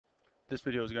This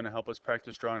video is going to help us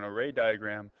practice drawing an array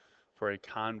diagram for a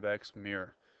convex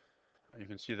mirror. You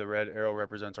can see the red arrow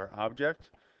represents our object.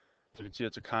 You can see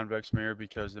it's a convex mirror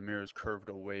because the mirror is curved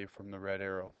away from the red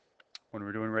arrow. When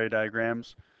we're doing array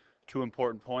diagrams, two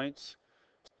important points.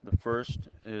 The first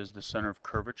is the center of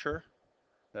curvature.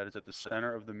 That is at the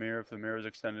center of the mirror. If the mirror is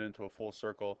extended into a full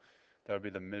circle, that would be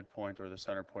the midpoint or the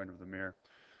center point of the mirror.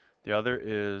 The other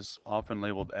is often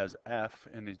labeled as F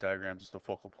in these diagrams. It's the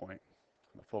focal point,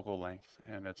 the focal length,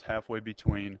 and it's halfway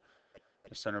between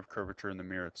the center of curvature and the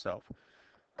mirror itself.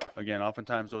 Again,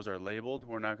 oftentimes those are labeled.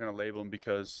 We're not going to label them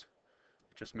because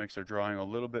it just makes our drawing a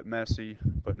little bit messy,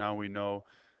 but now we know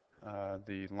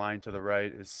the line to the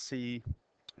right is C,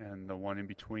 and the one in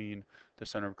between the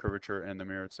center of curvature and the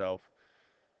mirror itself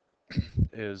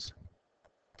is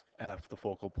F, the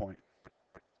focal point.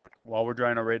 While we're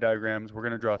drawing array diagrams, we're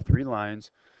going to draw three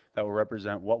lines that will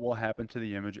represent what will happen to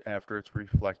the image after it's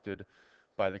reflected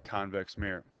by the convex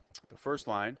mirror. The first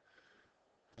line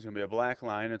is going to be a black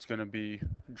line. It's going to be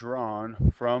drawn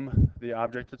from the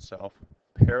object itself,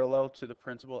 parallel to the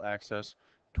principal axis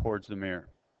towards the mirror.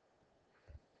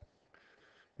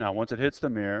 Now, once it hits the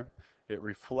mirror, it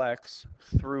reflects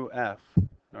through F.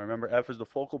 Now, remember, F is the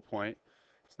focal point.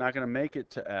 It's not going to make it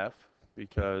to F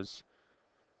because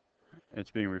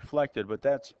it's being reflected, but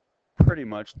that's pretty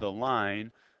much the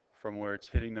line from where it's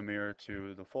hitting the mirror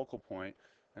to the focal point.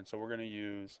 And so we're going to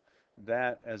use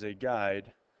that as a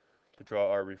guide to draw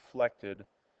our reflected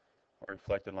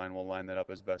line. We'll line that up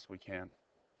as best we can.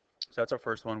 So that's our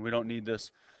first one. We don't need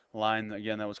this line.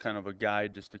 Again, that was kind of a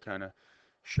guide just to kind of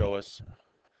show us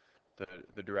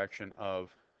the direction of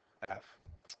F.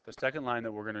 The second line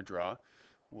that we're going to draw,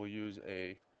 we'll use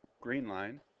a green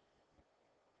line.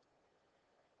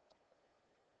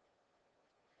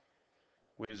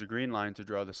 We use a green line to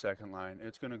draw the second line.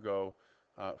 It's going to go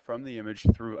from the image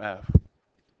through F.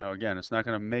 Now again, it's not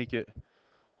going to make it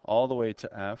all the way to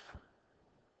F.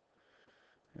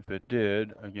 If it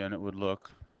did, again, it would look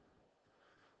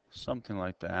something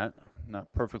like that. Not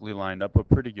perfectly lined up, but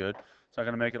pretty good. It's not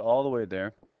going to make it all the way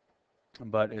there,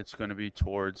 but it's going to be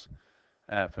towards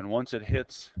F. And once it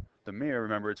hits the mirror,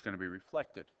 remember, it's going to be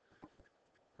reflected.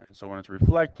 And so when it's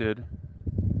reflected,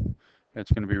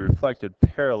 it's going to be reflected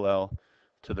parallel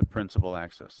to the principal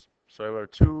axis. So we have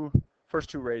our first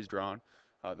two rays drawn.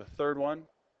 The third one,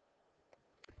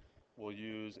 we'll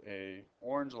use a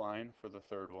orange line for the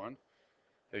third one.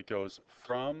 It goes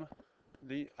from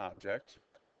the object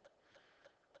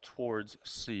towards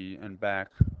C and back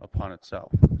upon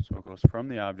itself. So it goes from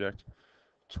the object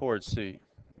towards C.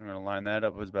 We're going to line that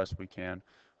up as best we can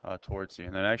towards C.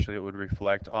 And then actually it would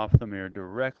reflect off the mirror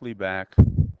directly back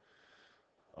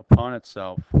upon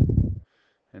itself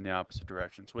in the opposite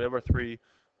direction. So we have our three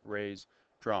rays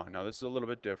drawn. Now this is a little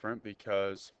bit different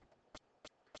because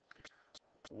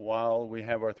while we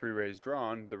have our three rays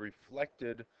drawn, the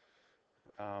reflected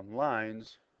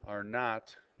lines are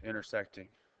not intersecting.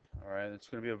 All right, it's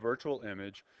going to be a virtual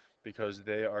image because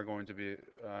they are going to be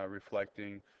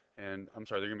reflecting, and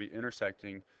they're going to be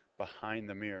intersecting behind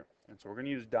the mirror. And so we're going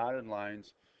to use dotted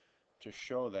lines to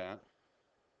show that.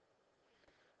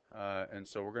 And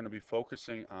so we're going to be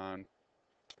focusing on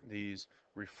these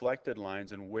reflected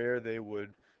lines and where they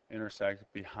would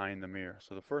intersect behind the mirror.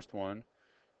 So the first one,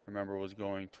 remember, was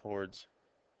going towards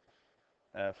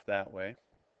F that way.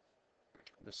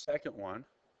 The second one,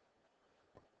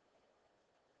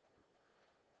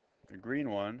 the green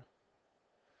one,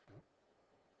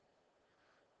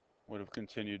 would have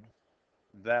continued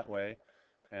that way,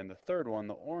 and the third one,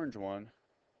 the orange one,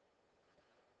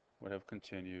 would have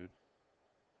continued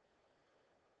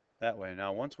that way.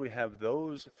 Now, once we have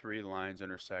those three lines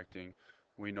intersecting,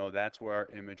 we know that's where our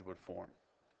image would form.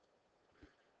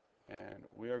 And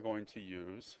we are going to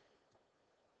use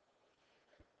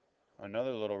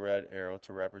another little red arrow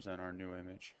to represent our new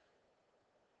image.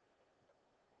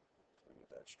 Get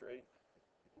that straight.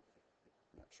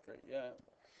 Not straight yet.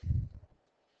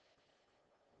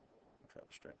 Try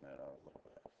to straighten that out a little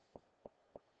bit.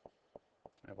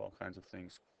 I have all kinds of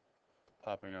things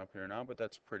popping up here now, but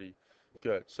that's pretty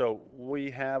good. So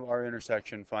we have our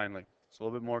intersection finally. It's a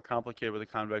little bit more complicated with a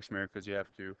convex mirror because you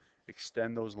have to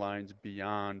extend those lines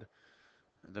beyond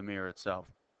the mirror itself.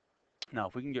 Now,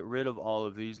 if we can get rid of all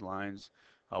of these lines,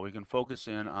 we can focus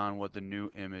in on what the new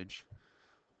image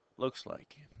looks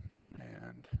like.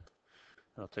 And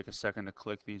it'll take a second to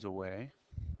click these away.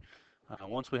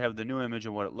 Once we have the new image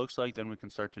and what it looks like, then we can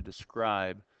start to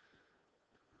describe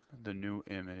the new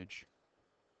image.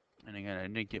 And again, I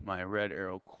didn't get my red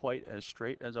arrow quite as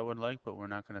straight as I would like, but we're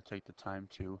not going to take the time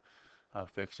to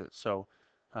fix it. So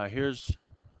here's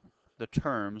the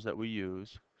terms that we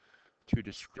use to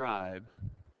describe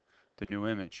the new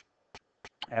image.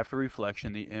 After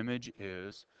reflection, the image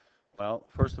is, well,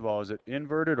 first of all, is it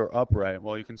inverted or upright?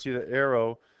 Well, you can see the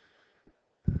arrow,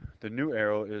 the new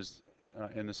arrow is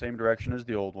in the same direction as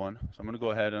the old one. So I'm going to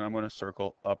go ahead and I'm going to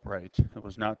circle upright. It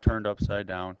was not turned upside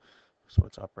down, so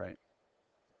it's upright.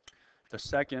 The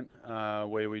second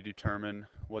way we determine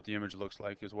what the image looks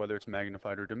like is whether it's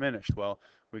magnified or diminished. Well,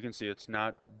 we can see it's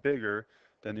not bigger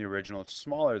than the original, it's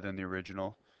smaller than the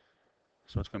original,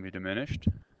 so it's going to be diminished.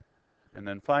 And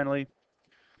then finally,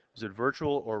 is it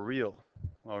virtual or real?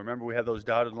 Well, remember we had those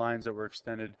dotted lines that were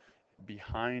extended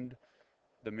behind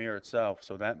the mirror itself,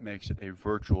 so that makes it a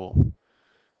virtual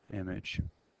image.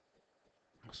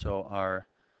 So our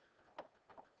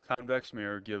convex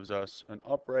mirror gives us an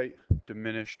upright,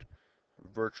 diminished,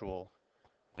 virtual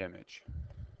image.